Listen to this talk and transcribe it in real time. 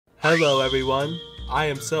Hello everyone, I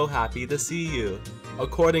am so happy to see you.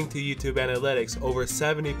 According to YouTube analytics, over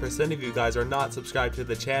 70% of you guys are not subscribed to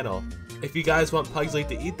the channel. If you guys want Pugsley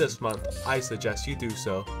to eat this month, I suggest you do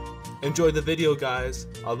so. Enjoy the video guys,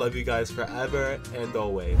 I'll love you guys forever and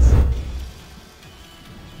always.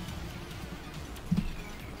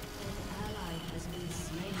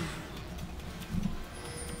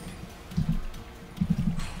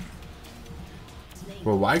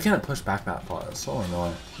 Bro, why can't it push back that far? It's so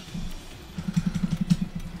annoying.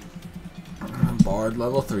 Bard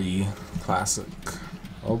level 3. Classic.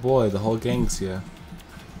 Oh boy, the whole gang's here.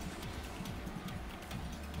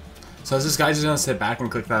 So is this guy just gonna sit back and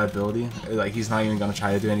click that ability? Like, he's not even gonna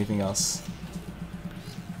try to do anything else?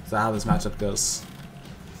 Is that how this matchup goes?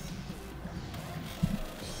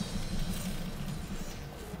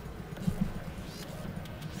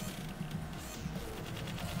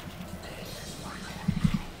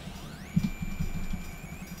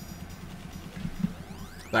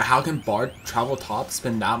 Like, how can Bard travel top,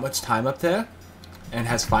 spend that much time up there, and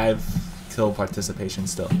has 5 kill participation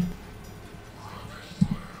still?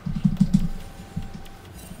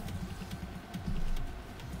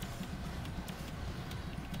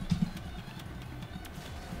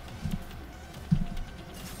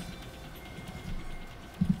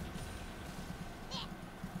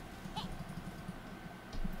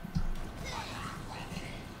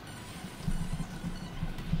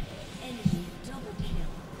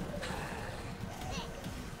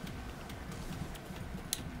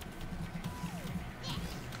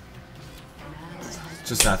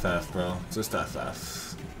 Just FF, bro. Just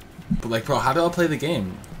FF. But like, bro, how do I play the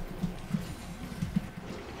game?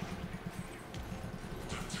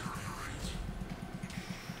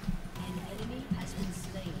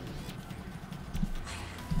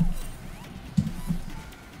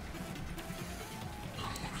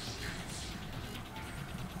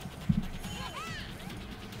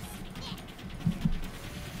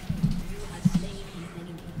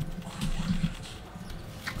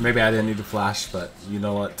 Maybe I didn't need to flash, but you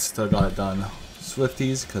know what? Still got it done.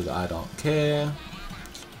 Swifties, because I don't care.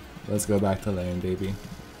 Let's go back to lane, baby.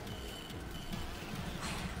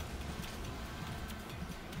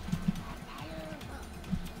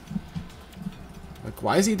 Like,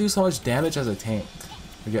 why does he do so much damage as a tank?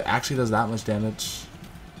 Like, it actually does that much damage.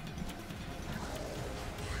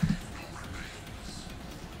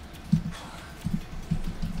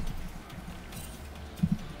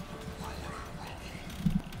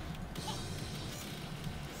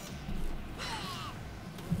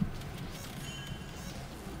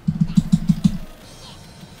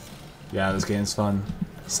 Yeah, this game's fun.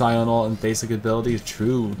 Scion ult and basic ability is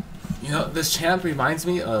true. You know, this champ reminds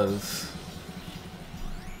me of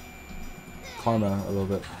Karma a little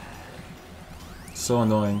bit. So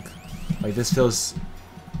annoying. Like, this feels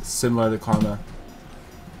similar to Karma,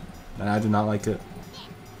 and I do not like it.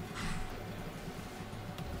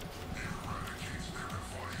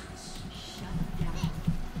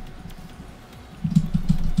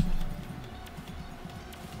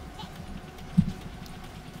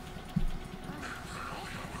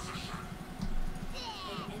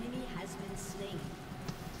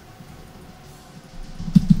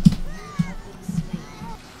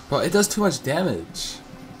 Bro, it does too much damage.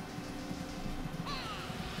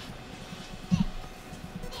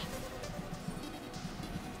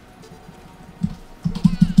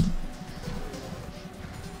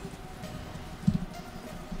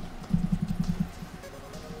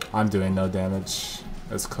 I'm doing no damage.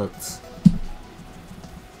 It's cooked.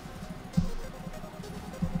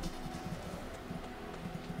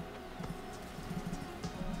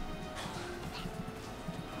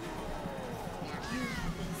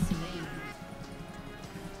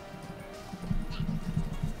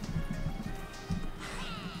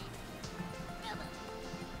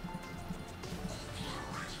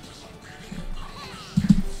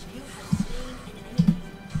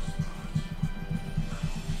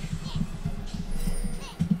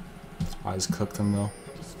 I just cooked him though.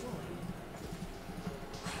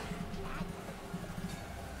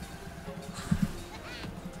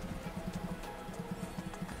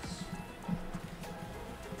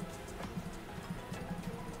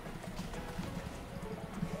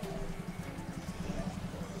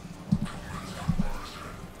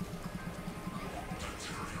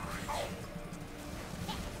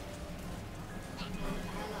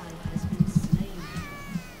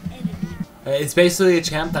 It's basically a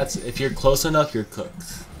champ that's, if you're close enough, you're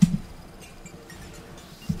cooked.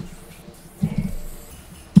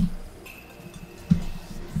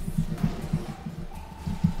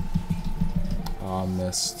 Oh,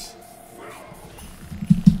 missed.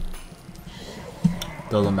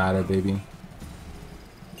 Doesn't matter, baby.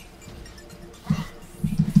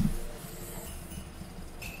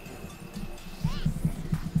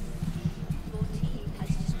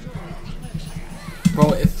 Bro,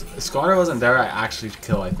 if Skarner wasn't there, I actually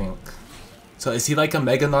kill, I think. So is he like a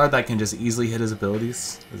Mega Gnar that can just easily hit his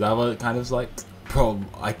abilities? Is that what it kind of is like? Bro,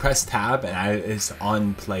 I press tab and it's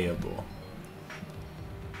unplayable.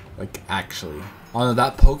 Like, actually. On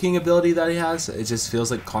that poking ability that he has, it just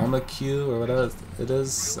feels like Karma Q or whatever it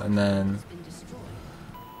is. And then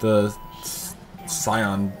the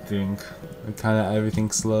Scion thing. Kind of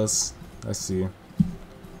everything slows. Let's see.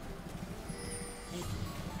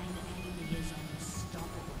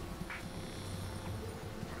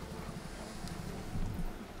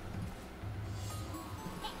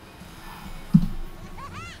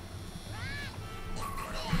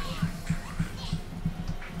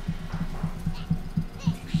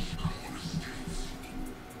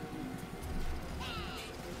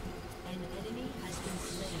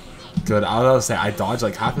 Good. I was gonna say I dodged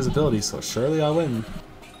like half his abilities, so surely I win.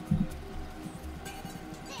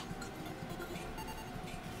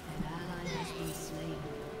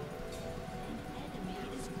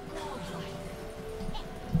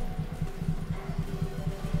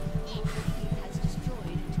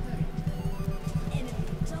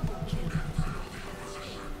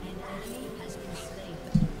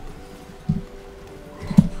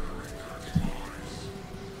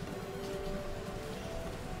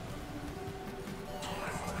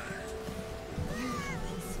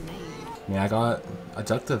 Yeah, I got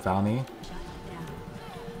Adjuctive Bounty.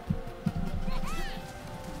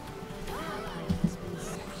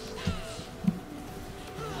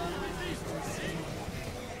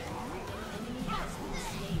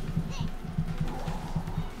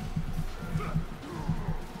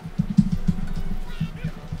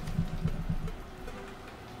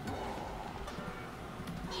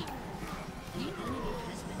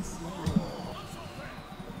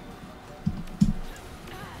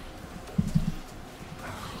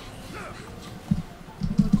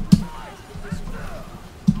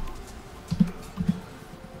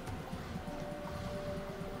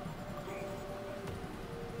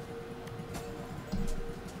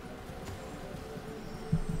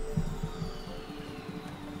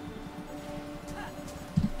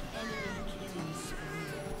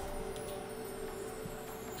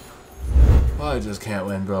 I just can't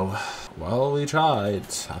win, bro. Well, we tried.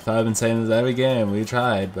 I thought I've been saying this every game. We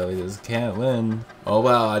tried, but we just can't win. Oh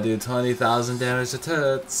well, I do 20,000 damage to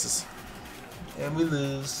turrets. And we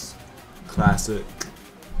lose. Classic.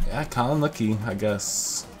 Yeah, kinda lucky, I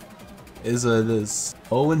guess. Is what it is.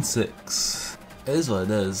 0-6. Is what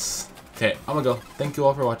it is. Okay, I'm gonna go. Thank you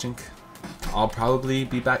all for watching. I'll probably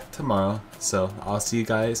be back tomorrow. So, I'll see you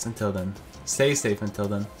guys until then. Stay safe until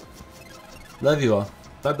then. Love you all.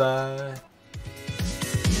 Bye bye.